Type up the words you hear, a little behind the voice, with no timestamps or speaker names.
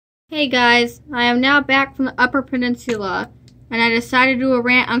Hey guys, I am now back from the Upper Peninsula, and I decided to do a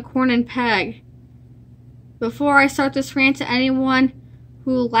rant on corn and peg. Before I start this rant, to anyone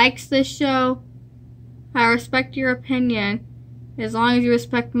who likes this show, I respect your opinion, as long as you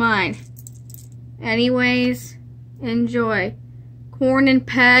respect mine. Anyways, enjoy. Corn and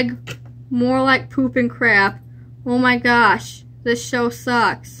peg, more like poop and crap. Oh my gosh, this show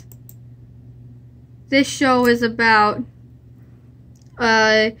sucks. This show is about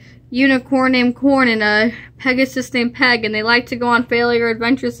a unicorn named Corn and a Pegasus named Peg, and they like to go on failure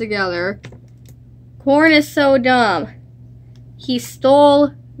adventures together. Corn is so dumb. He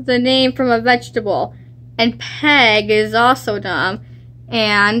stole the name from a vegetable. And Peg is also dumb.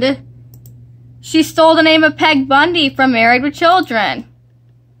 And she stole the name of Peg Bundy from Married with Children.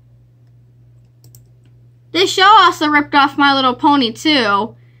 This show also ripped off My Little Pony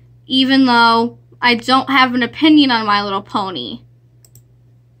too, even though I don't have an opinion on My Little Pony.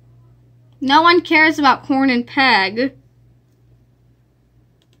 No one cares about Corn and Peg.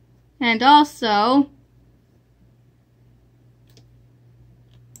 And also,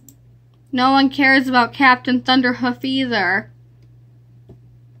 no one cares about Captain Thunderhoof either.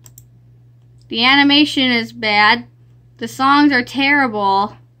 The animation is bad, the songs are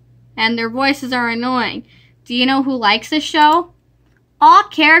terrible, and their voices are annoying. Do you know who likes this show? All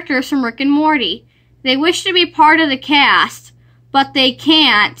characters from Rick and Morty. They wish to be part of the cast, but they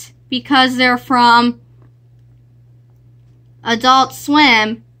can't because they're from Adult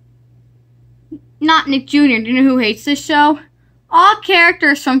Swim. Not Nick Jr. Do you know who hates this show? All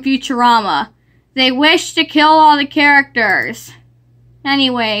characters from Futurama. They wish to kill all the characters.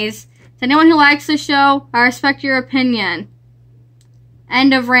 Anyways, to anyone who likes the show, I respect your opinion.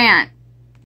 End of rant.